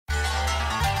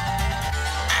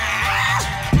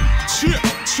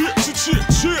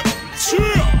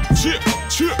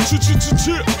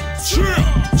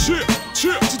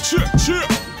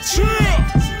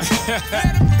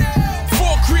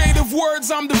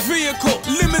words, I'm the vehicle.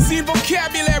 Limousine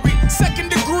vocabulary.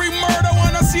 Second-degree murder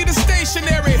when I see the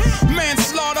stationary.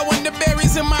 Manslaughter when the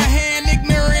berries in my hand.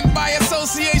 Ignorant by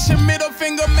association. Middle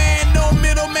finger man, no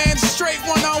middleman. Straight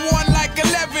one-on-one like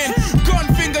 11. Gun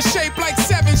finger shaped like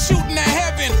 7. Shooting at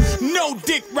heaven. No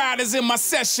dick riders in my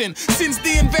session. Since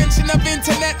the invention of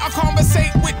internet, I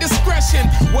conversate with discretion.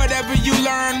 Whatever you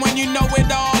learn when you know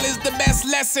it all is the best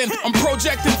lesson. I'm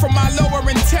projecting from my lower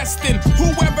intestine.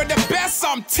 Whoever the best,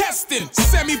 I'm testing.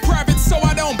 Semi-private so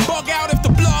I don't bug out if the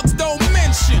blogs don't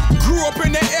mention. Grew up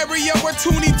in the area where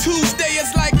Toonie Tuesday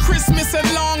is like Christmas and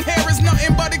long hair is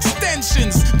nothing but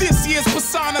extensions. This year's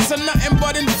personas are nothing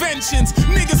but inventions.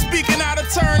 Niggas speaking out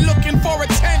of turn looking for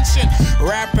attention.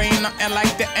 Rap ain't nothing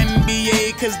like the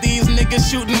NBA, cause these niggas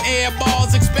shooting air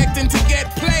balls expecting to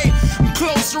get play. I'm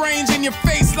close range in your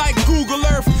face like Google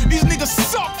Earth. These niggas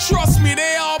suck, trust me,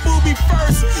 they all booby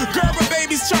first. Gerber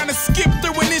babies trying to skip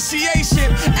through initiation.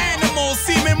 Animals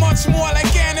seeming much more like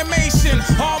animation.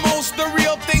 Almost the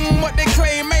real thing, but they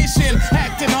claymation.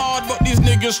 Acting hard, but these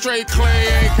niggas straight clay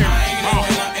aching. I ain't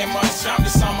doing nothing much, I'm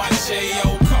just on my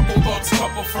J.O. Couple bucks,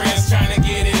 couple friends trying to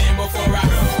get it in before I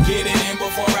get it in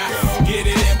before I get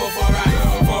it in before I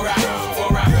Lord,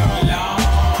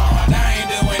 I ain't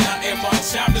doing nothing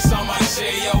much, I'm just on my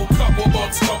J.O. Couple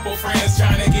bucks, couple friends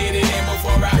trying to get it in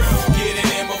before I get it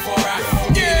in before I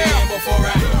get it in before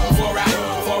I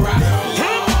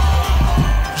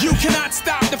You cannot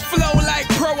stop the flow like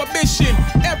prohibition.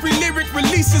 Every lyric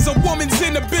releases a woman's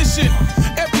inhibition.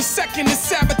 Every second is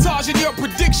sabotaging your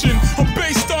prediction. I'm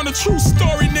based on a true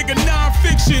story, nigga,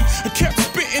 non-fiction. I kept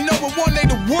spitting over one day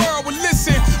the world would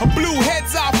listen. I blew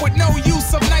heads off with no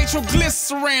use of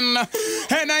nitroglycerin.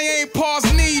 And I ain't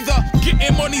paused neither.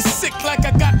 Getting money sick like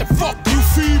I got the fuck you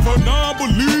fever.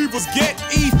 Non-believers get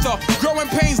ether. Growing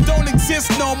pains don't exist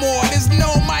no more. There's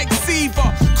no Mike Seaver.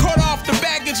 Cut off the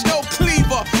baggage, no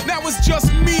cleaver. Now it's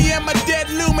just me and my dead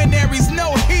luminaries,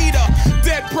 no heater.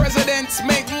 Dead presidents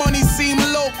make money seem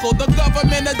local. The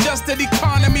government adjusted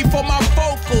economy for my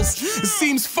vocals. It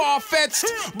seems far-fetched,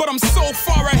 but I'm so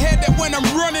far ahead that when I'm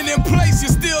running in place, you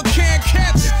still can't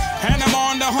catch. And I'm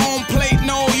on the home plate,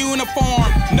 no uniform.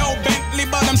 No Bentley,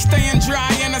 but I'm staying dry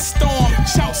in a storm.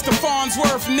 Shouts to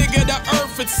Farnsworth, nigga, the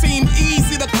earth. It seemed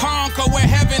easy to conquer with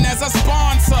heaven as a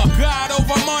sponsor. God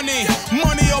over money,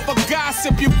 money over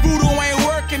gossip. Your voodoo ain't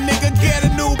working, nigga, get a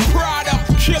new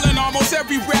product. Killing almost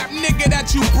every rap nigga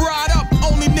that you brought up.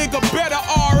 Only nigga better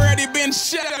already been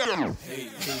shut up.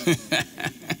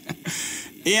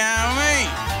 Yeah, I mean.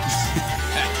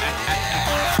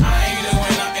 I ain't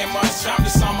doing nothing much, I'm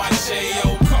just on my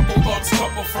J.O. Couple bucks,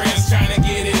 couple friends trying to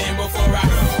get it in before I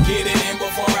get it in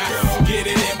before I get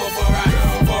it in before I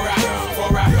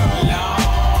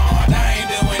Lord, I ain't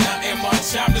doing nothing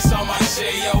much, I'm just on my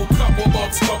J.O. Couple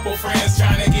bucks, couple friends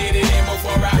trying to get it in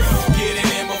before I get it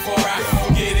in before I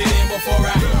get it in before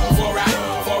I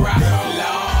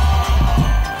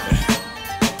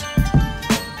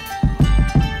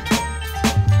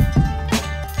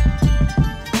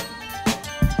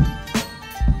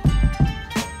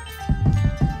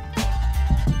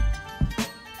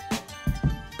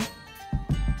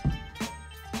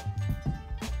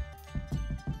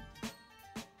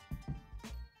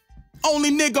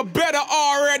Only nigga better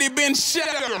already been shut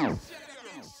up.